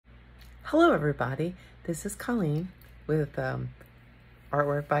Hello everybody, this is Colleen with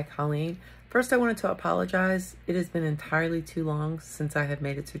artwork by Colleen. First I wanted to apologize. It has been entirely too long since I have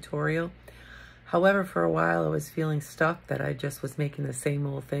made a tutorial. However, for a while I was feeling stuck that I just was making the same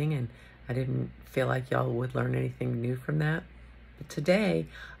old thing and I didn't feel like y'all would learn anything new from that. But today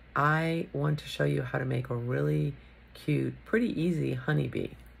I want to show you how to make a really cute, pretty easy honeybee.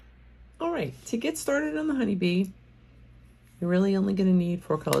 All right, to get started on the honeybee, you're really only going to need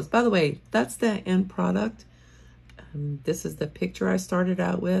 4 colors. By the way, that's the end product. This is the picture I started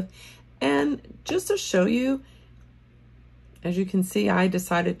out with. And just to show you, as you can see, I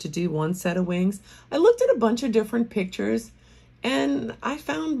decided to do 1 set of wings. I looked at a bunch of different pictures and I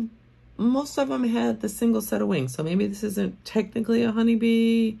found most of them had the single set of wings. So maybe this isn't technically a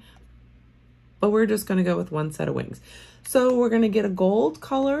honeybee, but we're just going to go with 1 set of wings. So we're going to get a gold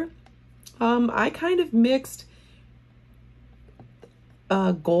color. I kind of mixed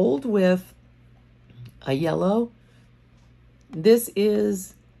gold with a yellow. This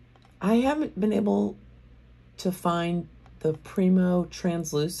is, I haven't been able to find the Primo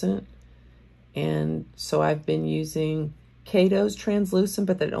translucent, and so I've been using Kato's translucent,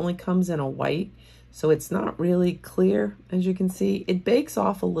 but that only comes in a white, so it's not really clear. As you can see, it bakes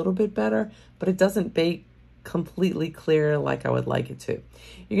off a little bit better, but it doesn't bake completely clear like I would like it to.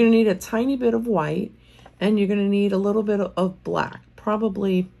 You're going to need a tiny bit of white, and you're going to need a little bit of black,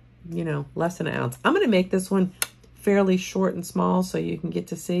 probably, you know, less than an ounce. I'm going to make this one fairly short and small so you can get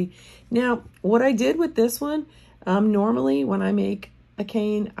to see. Now, what I did with this one, normally when I make a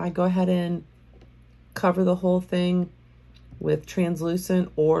cane, I go ahead and cover the whole thing with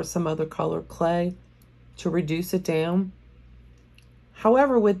translucent or some other color clay to reduce it down.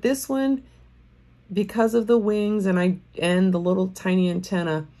 However, with this one, because of the wings and the little tiny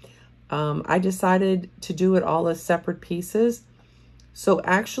antenna, I decided to do it all as separate pieces. So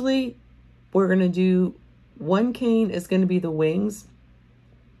actually, we're going to do 1 cane is going to be the wings.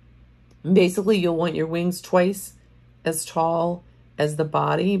 Basically, you'll want your wings twice as tall as the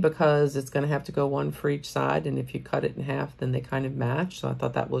body because it's going to have to go 1 for each side. And if you cut it in half, then they kind of match. So I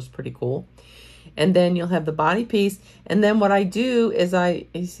thought that was pretty cool. And then you'll have the body piece. And then what I do is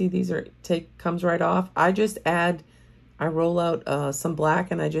you see these comes right off. I roll out some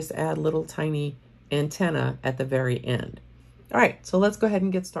black and I just add little tiny antenna at the very end. All right, so let's go ahead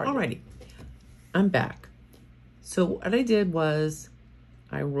and get started. Alrighty, I'm back. So what I did was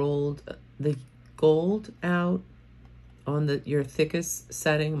I rolled the gold out on your thickest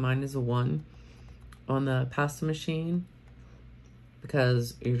setting. Mine is a 1 on the pasta machine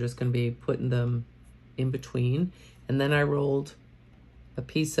because you're just going to be putting them in between. And then I rolled a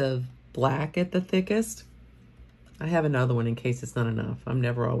piece of black at the thickest. I have another one in case it's not enough. I'm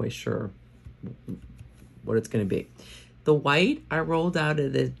never always sure what it's going to be. The white I rolled out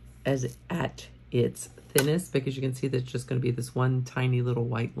at its thinnest because you can see that's just going to be this 1 tiny little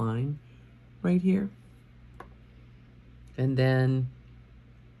white line right here. And then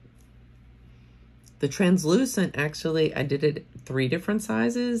the translucent, actually, I did it 3 different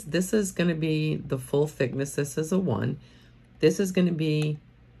sizes. This is going to be the full thickness. This is a 1. This is going to be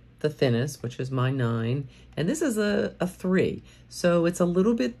the thinnest, which is my 9. And this is a 3. So it's a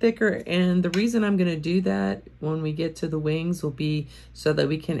little bit thicker. And the reason I'm going to do that when we get to the wings will be so that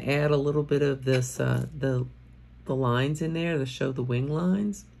we can add a little bit of this, the lines in there to show the wing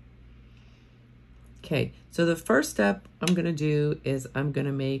lines. Okay, so the first step I'm going to do is I'm going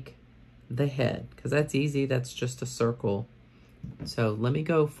to make the head because that's easy. That's just a circle. So let me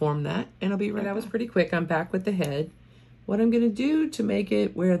go form that and I'll be right back. That was pretty quick. I'm back with the head. What I'm going to do to make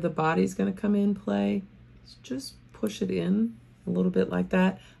it where the body's going to come in play is just push it in a little bit like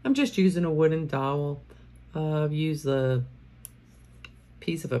that. I'm just using a wooden dowel. Use the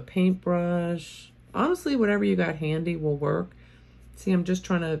piece of a paintbrush. Honestly, whatever you got handy will work. See, I'm just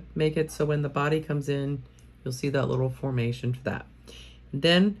trying to make it so when the body comes in, you'll see that little formation for that. And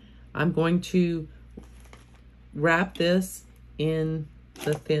then I'm going to wrap this in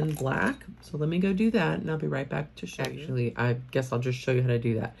the thin black. So let me go do that and I'll be right back to show you. Actually, I guess I'll just show you how to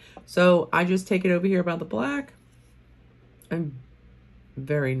do that. So I just take it over here by the black. I'm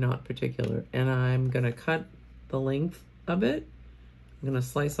very not particular. And I'm going to cut the length of it. I'm going to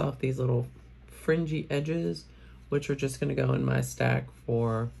slice off these little fringy edges, which are just going to go in my stack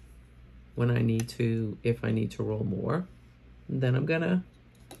for when I need to, if I need to roll more. And then I'm going to,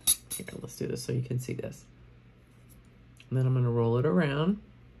 here, let's do this so you can see this. And then I'm going to roll it around,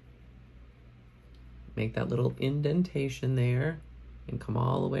 make that little indentation there, and come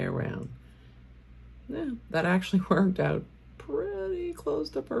all the way around. Yeah, that actually worked out pretty close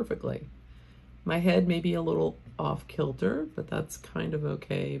to perfectly. My head may be a little off kilter, but that's kind of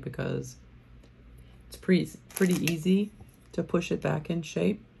okay because it's pretty easy to push it back in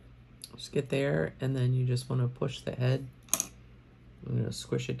shape. Just get there, and then you just want to push the head. I'm going to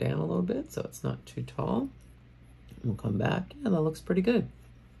squish it down a little bit so it's not too tall. We'll come back. Yeah, that looks pretty good.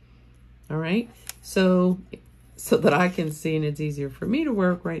 All right, so that I can see and it's easier for me to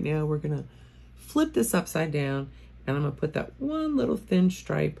work right now, we're going to flip this upside down, and I'm going to put that one little thin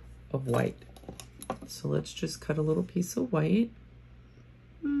stripe of white. So let's just cut a little piece of white.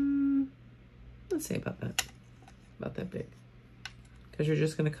 Let's say about that big, because you're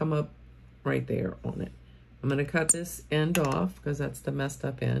just going to come up right there on it. I'm going to cut this end off because that's the messed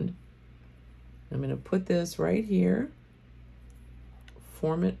up end. I'm going to put this right here,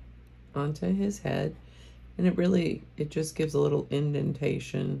 form it onto his head, and it just gives a little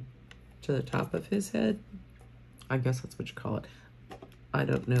indentation to the top of his head. I guess that's what you call it. I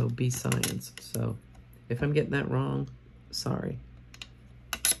don't know bee science, so if I'm getting that wrong, sorry.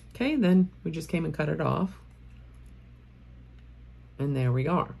 Okay, then we just came and cut it off. And there we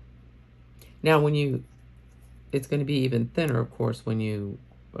are. Now it's going to be even thinner, of course, when you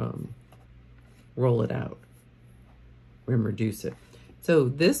roll it out and reduce it. So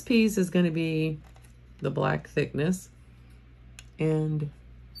this piece is going to be the black thickness. And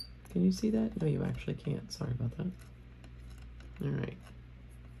can you see that? No, you actually can't. Sorry about that. All right.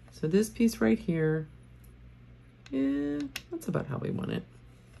 So this piece right here, yeah, that's about how we want it.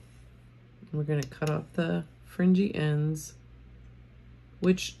 We're going to cut off the fringy ends,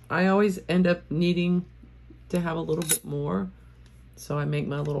 which I always end up needing to have a little bit more. So I make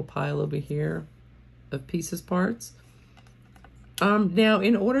my little pile over here of pieces parts. Now,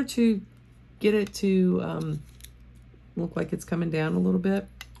 in order to get it to look like it's coming down a little bit,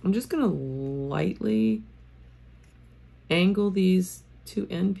 I'm just going to lightly angle these two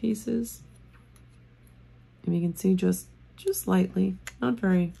end pieces. And you can see just lightly, not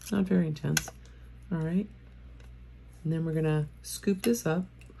very intense. All right. And then we're gonna scoop this up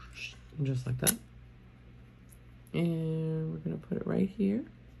just like that. And we're gonna put it right here.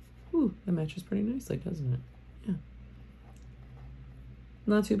 Ooh, that matches pretty nicely, doesn't it? Yeah.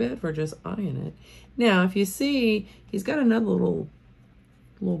 Not too bad for just eyeing it. Now, if you see, he's got another little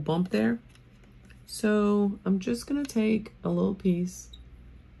bump there. So I'm just gonna take a little piece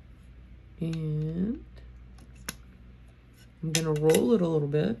and I'm gonna roll it a little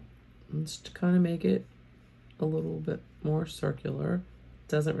bit just to kind of make it a little bit more circular.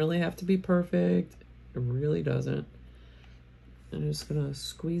 Doesn't really have to be perfect. It really doesn't. I'm just gonna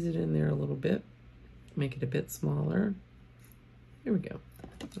squeeze it in there a little bit, make it a bit smaller. Here we go.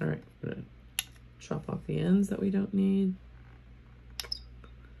 All right, I'm gonna chop off the ends that we don't need.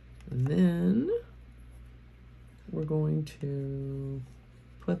 And then we're going to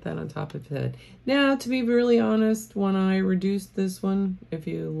put that on top of his head. Now, to be really honest, when I reduced this one, if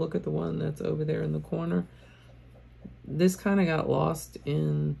you look at the one that's over there in the corner, this kind of got lost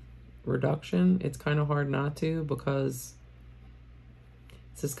in reduction. It's kind of hard not to because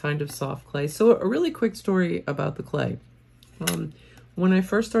it's this kind of soft clay. So a really quick story about the clay. When I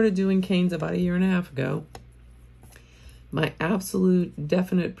first started doing canes about 1.5 years ago, my absolute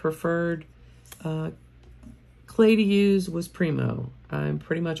definite preferred clay to use was Primo. I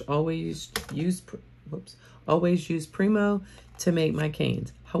pretty much always use Primo to make my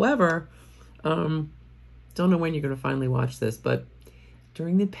canes. However, don't know when you're going to finally watch this, but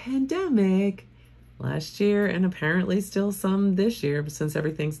during the pandemic last year, and apparently still some this year, but since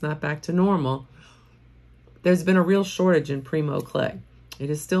everything's not back to normal, there's been a real shortage in Primo clay. It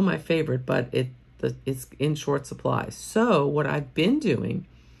is still my favorite, but it's in short supply. So what I've been doing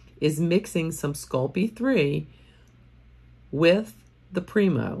is mixing some Sculpey 3 with the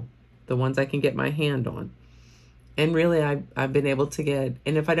Primo, the ones I can get my hand on. And really, I've been able to get,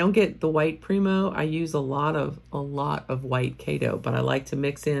 and if I don't get the white Primo, I use a lot of white Kato, but I like to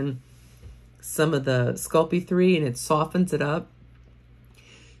mix in some of the Sculpey 3 and it softens it up.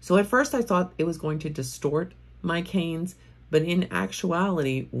 So at first I thought it was going to distort my canes, but in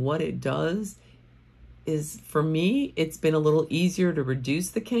actuality, what it does is, for me, it's been a little easier to reduce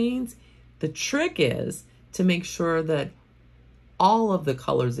the canes. The trick is to make sure that all of the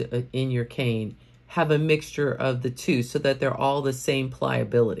colors in your cane have a mixture of the two so that they're all the same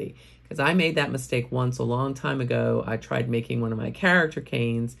pliability. Because I made that mistake once a long time ago. I tried making one of my character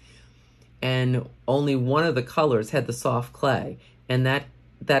canes and only one of the colors had the soft clay. And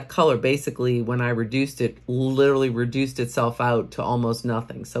that color basically, when I reduced it, literally reduced itself out to almost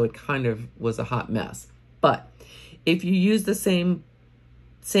nothing. So it kind of was a hot mess. But if you use the same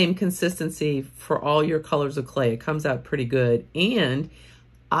consistency for all your colors of clay, it comes out pretty good. And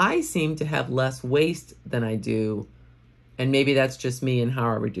I seem to have less waste than I do. And maybe that's just me and how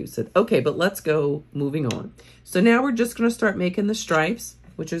I reduce it. Okay, but let's go moving on. So now we're just gonna start making the stripes,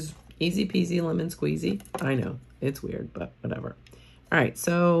 which is easy peasy lemon squeezy. I know, it's weird, but whatever. All right,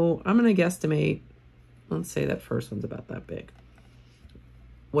 so I'm gonna guesstimate, let's say that first one's about that big.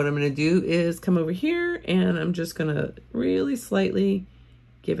 What I'm gonna do is come over here and I'm just gonna really slightly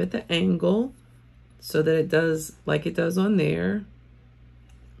give it the angle so that it does like it does on there.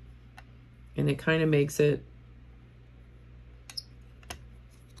 And it kind of makes it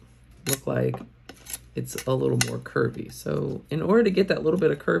look like it's a little more curvy. So in order to get that little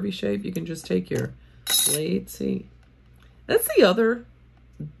bit of curvy shape, you can just take your blade, see? That's the other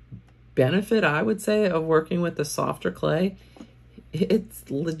benefit, I would say, of working with the softer clay. It's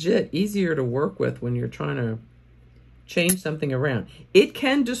legit easier to work with when you're trying to change something around. It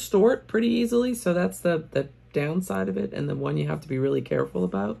can distort pretty easily, so that's the downside of it and the one you have to be really careful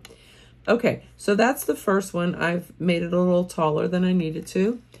about. Okay, so that's the first one. I've made it a little taller than I needed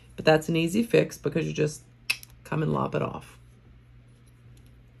to, but that's an easy fix because you just come and lop it off.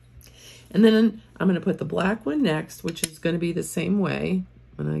 And then I'm going to put the black one next, which is going to be the same way.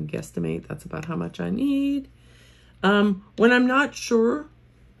 I'm going to guesstimate that's about how much I need. When I'm not sure,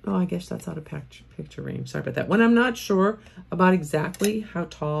 oh, I guess that's out of picture range. Sorry about that. When I'm not sure about exactly how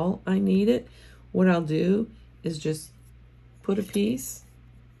tall I need it, what I'll do is just put a piece,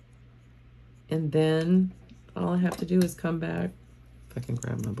 and then all I have to do is come back, if I can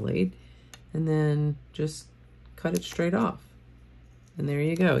grab my blade, and then just cut it straight off. And there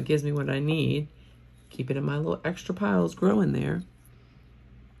you go. It gives me what I need. Keep it in my little extra piles growing there.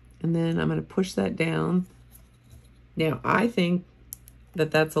 And then I'm going to push that down. Now, I think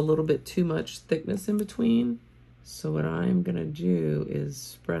that that's a little bit too much thickness in between. So what I'm going to do is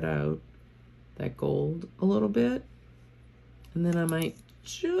spread out that gold a little bit. And then I might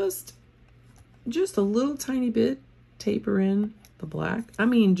just a little tiny bit taper in the black. I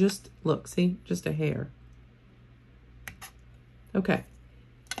mean, just look, see, just a hair. Okay.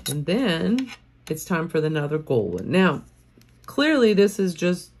 And then it's time for another gold one. Now, clearly this is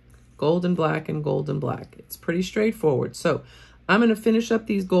just gold and black and gold and black. It's pretty straightforward. So I'm going to finish up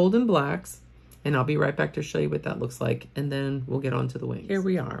these golden blacks and I'll be right back to show you what that looks like. And then we'll get on to the wings. Here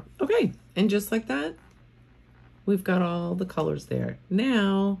we are. Okay. And just like that, we've got all the colors there.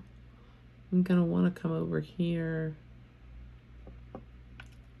 Now I'm going to want to come over here.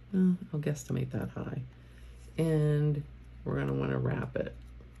 I'll guesstimate that high. And we're going to want to wrap it.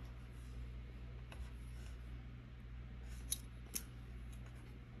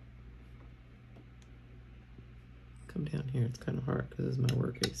 Come down here. It's kind of hard because it's my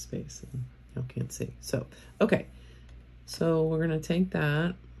working space and y'all can't see. So, okay. So we're going to take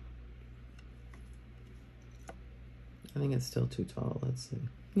that. I think it's still too tall. Let's see.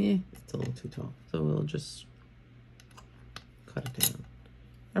 Yeah, it's a little too tall. So we'll just cut it down.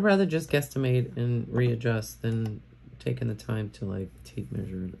 I'd rather just guesstimate and readjust than taking the time to like tape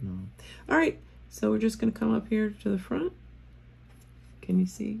measure it and all. All right. So we're just going to come up here to the front. Can you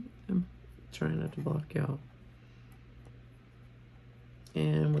see? I'm trying not to block y'all.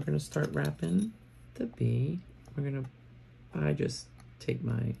 And we're going to start wrapping the bee. We're going to, I just take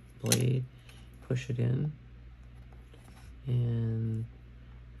my blade, push it in. And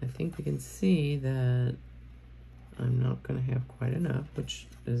I think we can see that I'm not going to have quite enough, which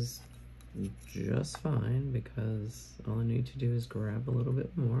is just fine because all I need to do is grab a little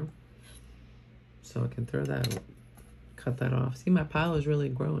bit more. So I can throw that, cut that off. See, my pile is really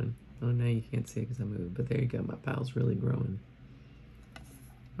growing. Oh, now you can't see it because I moved, but there you go. My pile's really growing.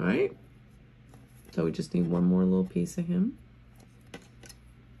 All right, so we just need one more little piece of him.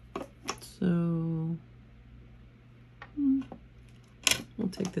 So we'll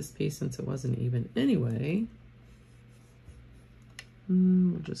take this piece since it wasn't even anyway.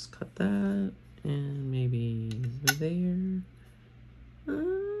 We'll just cut that and maybe there.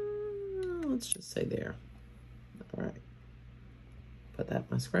 Let's just say there. All right, put that in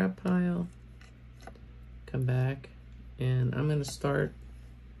my scrap pile. Come back and I'm going to start.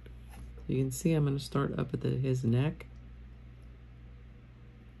 You can see I'm going to start up at his neck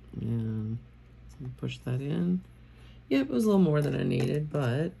and push that in. Yeah, it was a little more than I needed,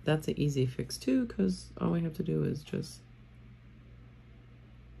 but that's an easy fix too because all we have to do is just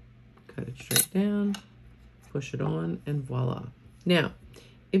cut it straight down, push it on, and voila. Now,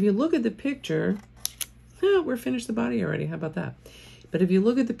 if you look at the picture, we're finished the body already. How about that? But if you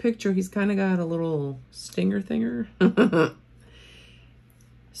look at the picture, he's kind of got a little stinger thinger.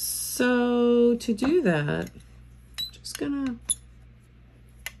 So to do that, just gonna,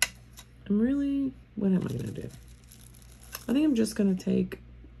 what am I gonna do? I think I'm just gonna take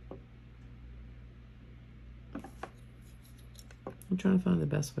I'm trying to find the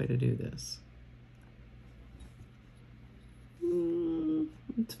best way to do this.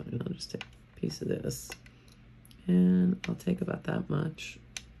 It's fine, I'll just take a piece of this. And I'll take about that much.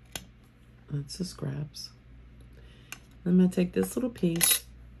 That's the scraps. I'm gonna take this little piece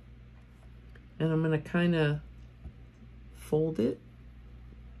and I'm gonna kind of fold it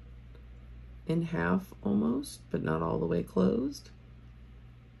in half almost, but not all the way closed.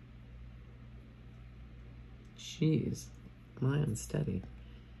 Jeez, am I unsteady?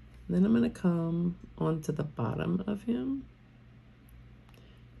 And then I'm gonna come onto the bottom of him.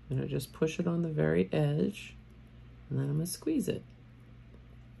 I'm gonna just push it on the very edge, and then I'm gonna squeeze it.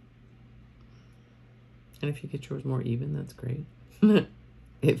 And if you get yours more even, that's great.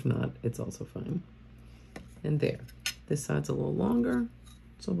 If not, it's also fine. And there, this side's a little longer,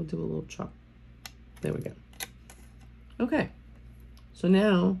 so we'll do a little chop. There we go. Okay, so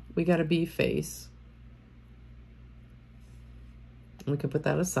now we got a bee face. We can put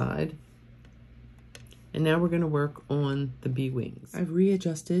that aside. And now we're gonna work on the bee wings. I've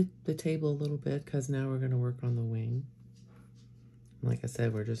readjusted the table a little bit because now we're gonna work on the wing. Like I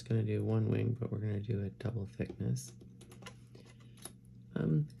said, we're just gonna do one wing, but we're gonna do it double thickness.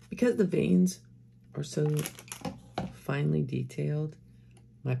 Because the veins are so finely detailed,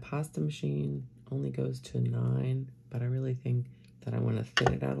 my pasta machine only goes to 9, but I really think that I wanna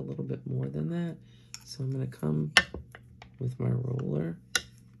thin it out a little bit more than that. So I'm gonna come with my roller.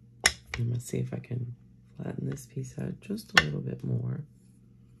 I'm gonna see if I can flatten this piece out just a little bit more.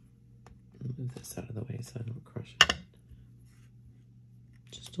 Move this out of the way so I don't crush it.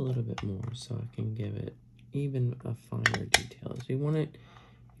 Just a little bit more so I can give it even a finer detail. So you want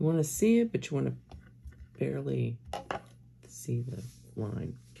to see it, but you want to barely see the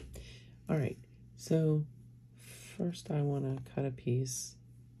line. All right, so first I want to cut a piece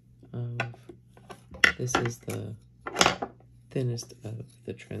of, this is the thinnest of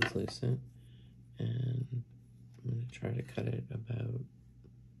the translucent, and I'm going to try to cut it about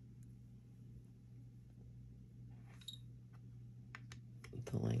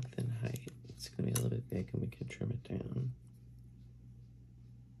the length and height. It's going to be a little bit big and we can trim it down.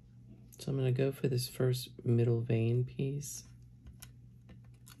 So I'm going to go for this first middle vein piece.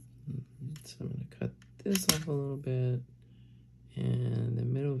 So I'm going to cut this off a little bit, and the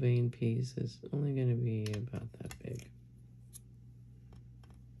middle vein piece is only going to be about that big.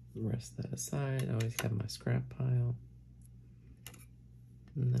 Rest that aside. I always have my scrap pile.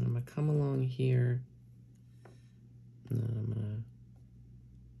 And then I'm going to come along here, and then I'm going to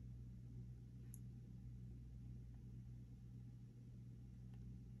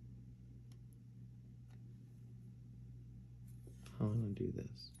do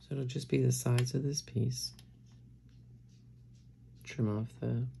this. So it'll just be the sides of this piece. Trim off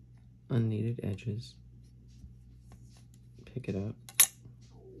the unneeded edges. Pick it up.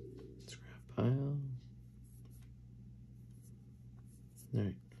 Scrap pile. All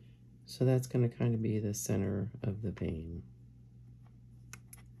right. So that's going to kind of be the center of the vein.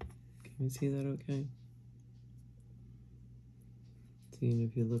 Can you see that okay? And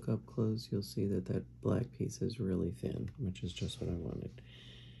if you look up close, you'll see that that black piece is really thin, which is just what I wanted.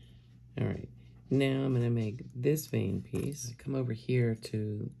 All right, now I'm gonna make this vein piece. I come over here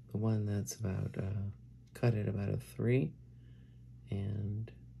to the one that's about, cut at about a 3,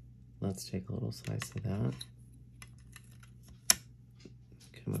 and let's take a little slice of that.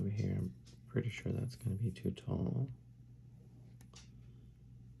 Come over here, I'm pretty sure that's gonna be too tall.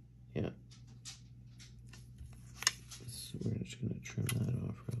 Yeah. We're just going to trim that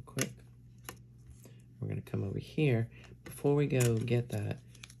off real quick. We're going to come over here. Before we go get that,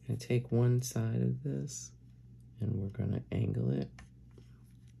 I'm going to take one side of this and we're going to angle it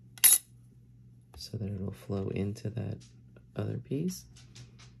so that it'll flow into that other piece.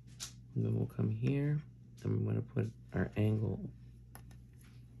 And then we'll come here and we're going to put our angle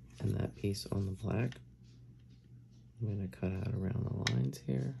and that piece on the black. I'm going to cut out around the lines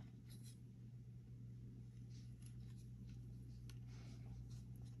here.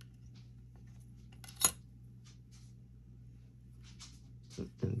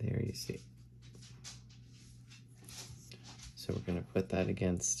 And there you see. So we're going to put that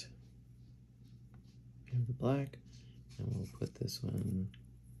against the black, and we'll put this one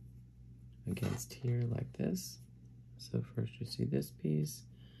against here like this. So first you see this piece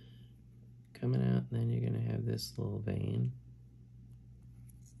coming out, and then you're going to have this little vein.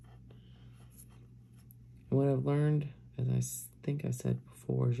 And what I've learned, as I think I said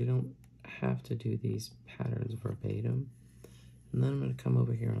before, is you don't have to do these patterns verbatim. And then I'm going to come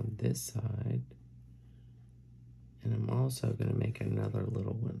over here on this side, and I'm also going to make another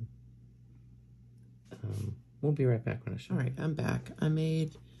little one. We'll be right back when I show. All right, I'm back. I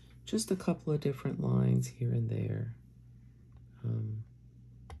made just a couple of different lines here and there.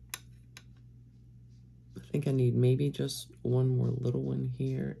 I think I need maybe just one more little one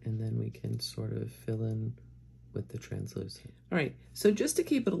here, and then we can sort of fill in with the translucent. All right, so just to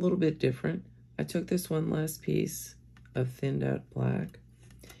keep it a little bit different, I took this one last piece of thinned out black,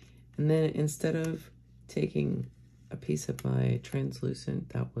 and then instead of taking a piece of my translucent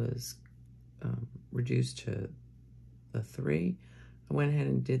that was reduced to the 3, I went ahead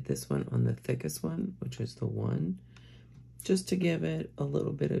and did this one on the thickest one, which is the 1, just to give it a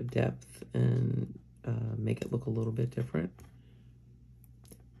little bit of depth and make it look a little bit different.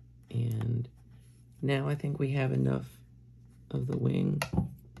 And now I think we have enough of the wing.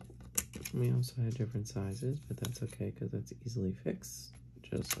 We also had different sizes, but that's okay because that's easily fixed,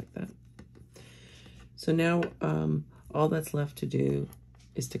 just like that. So now all that's left to do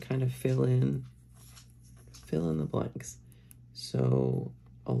is to kind of fill in the blanks. So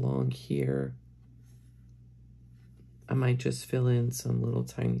along here, I might just fill in some little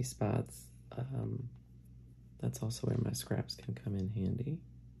tiny spots. That's also where my scraps can come in handy,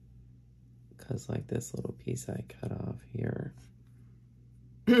 because like this little piece I cut off here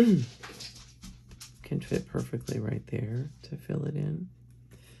can fit perfectly right there to fill it in.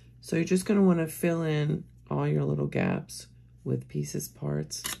 So you're just going to want to fill in all your little gaps with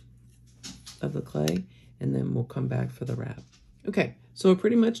parts of the clay, and then we'll come back for the wrap. Okay, so we're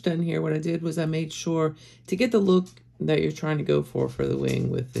pretty much done here. What I did was I made sure to get the look that you're trying to go for the wing,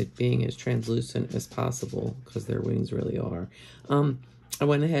 with it being as translucent as possible, because their wings really are. I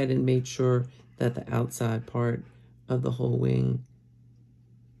went ahead and made sure that the outside part of the whole wing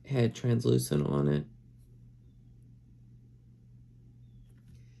had translucent on it.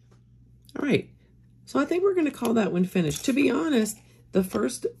 All right, so I think we're going to call that one finished. To be honest, the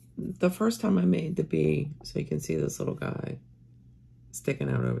first time I made the bee, so you can see this little guy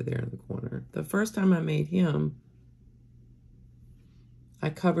sticking out over there in the corner. The first time I made him, I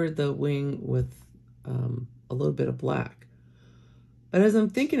covered the wing with a little bit of black. But as I'm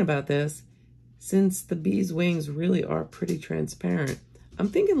thinking about this, since the bee's wings really are pretty transparent, I'm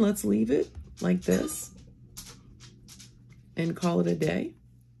thinking let's leave it like this and call it a day.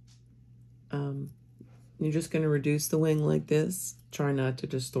 You're just going to reduce the wing like this. Try not to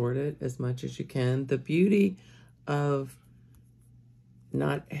distort it as much as you can. The beauty of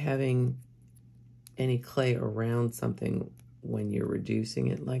not having any clay around something when you're reducing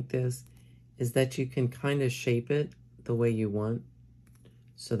it like this is that you can kind of shape it the way you want,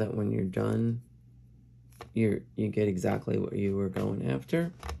 so that when you're done, you get exactly what you were going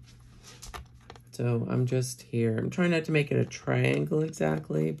after. So I'm just here. I'm trying not to make it a triangle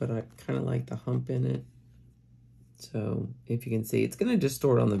exactly, but I kind of like the hump in it. So if you can see, it's going to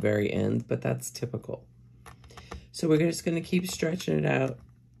distort on the very end, but that's typical. So we're just going to keep stretching it out.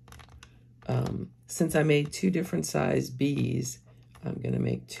 Since I made 2 different size bees, I'm going to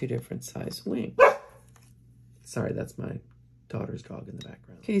make 2 different size wings. Sorry, that's my daughter's dog in the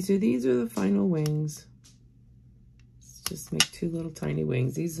background. Okay, so these are the final wings. Let's just make 2 little tiny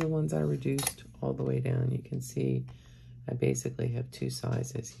wings. These are the ones I reduced all the way down. You can see I basically have 2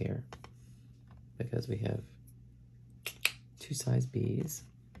 sizes here because we have 2 size bees.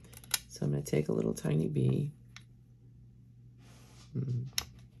 So I'm going to take a little tiny bee,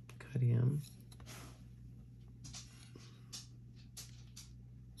 cut him,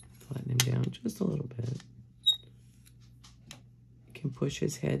 flatten him down just a little bit. You can push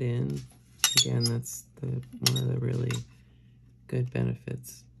his head in. Again, that's one of the really good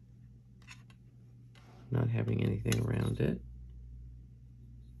benefits, not having anything around it.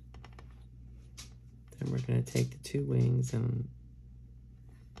 Then we're going to take the 2 wings and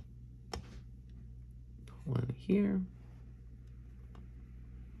put one here.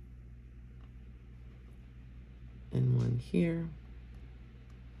 And one here.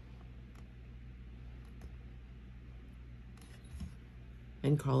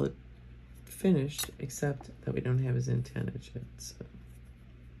 And call it finished, except that we don't have his antenna yet. So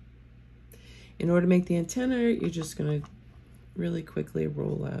in order to make the antenna, you're just going to really quickly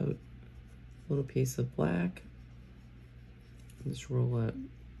roll out a little piece of black. Just roll out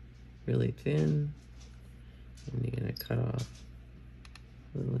really thin. And you're going to cut off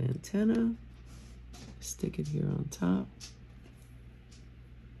a little antenna. Stick it here on top.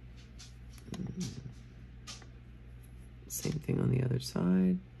 Same thing on the other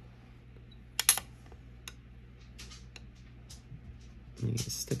side. And you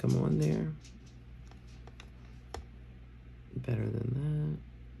just stick them on there. Better than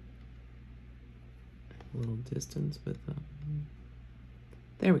that. A little distance with them.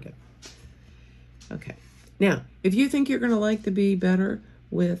 There we go. Okay. Now, if you think you're going to like the bee better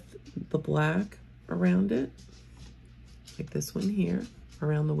with the black around it, like this one here,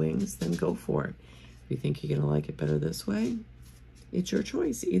 around the wings, then go for it. If you think you're going to like it better this way, it's your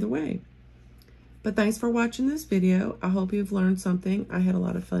choice either way. But thanks for watching this video. I hope you've learned something. I had a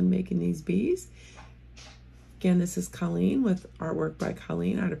lot of fun making these bees. Again, this is Colleen with Artwork by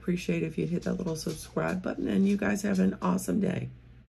Colleen. I'd appreciate if you'd hit that little subscribe button, and you guys have an awesome day.